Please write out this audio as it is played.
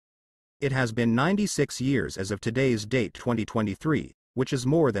It has been 96 years as of today's date 2023, which is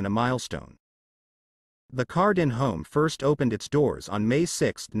more than a milestone. The Cardin Home first opened its doors on May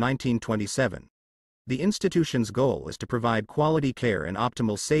 6, 1927. The institution's goal is to provide quality care and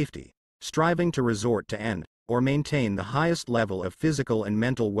optimal safety, striving to resort to end, or maintain the highest level of physical and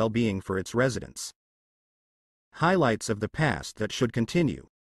mental well-being for its residents. Highlights of the past that should continue.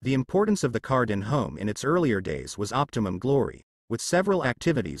 The importance of the Cardin Home in its earlier days was optimum glory, with several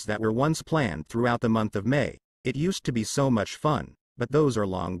activities that were once planned throughout the month of May. It used to be so much fun, but those are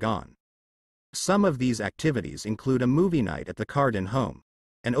long gone. Some of these activities include a movie night at the Cardin Home,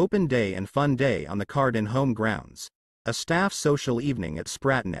 an open day and fun day on the Cardin Home grounds, a staff social evening at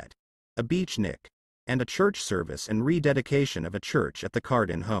Sprat Net, a beach nick, and a church service and rededication of a church at the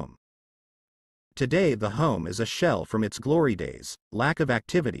Cardin Home. Today the home is a shell from its glory days: lack of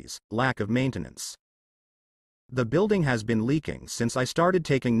activities, lack of maintenance. The building has been leaking since I started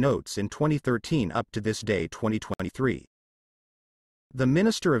taking notes in 2013 up to this day 2023. The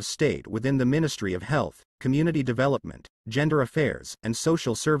Minister of State within the Ministry of Health, Community Development, Gender Affairs, and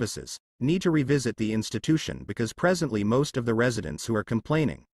Social Services need to revisit the institution because presently most of the residents who are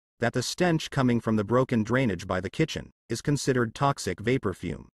complaining that the stench coming from the broken drainage by the kitchen is considered toxic vapor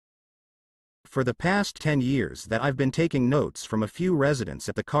fume. For the past 10 years that I've been taking notes from a few residents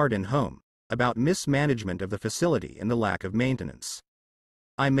at the Cardin Home about mismanagement of the facility and the lack of maintenance.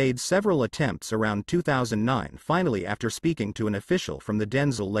 I made several attempts around 2009. Finally, after speaking to an official from the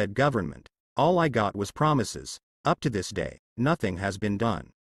Denzel-led government, all I got was promises. Up to this day, nothing has been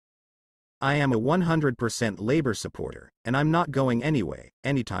done. I am a 100% labor supporter, and I'm not going anyway,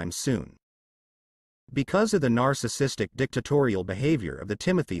 anytime soon. Because of the narcissistic dictatorial behavior of the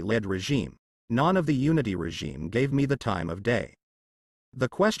Timothy-led regime, none of the unity regime gave me the time of day. The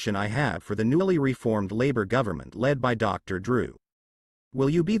question I have for the newly reformed Labour government led by Dr. Drew: will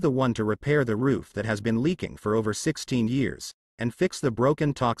you be the one to repair the roof that has been leaking for over 16 years, and fix the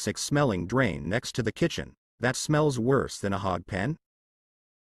broken toxic-smelling drain next to the kitchen that smells worse than a hog pen?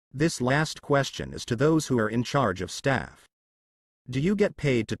 This last question is to those who are in charge of staff. Do you get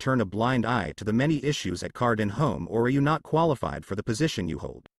paid to turn a blind eye to the many issues at Cardin Home, or are you not qualified for the position you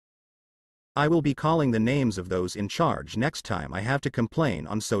hold? I will be calling the names of those in charge next time I have to complain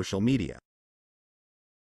on social media.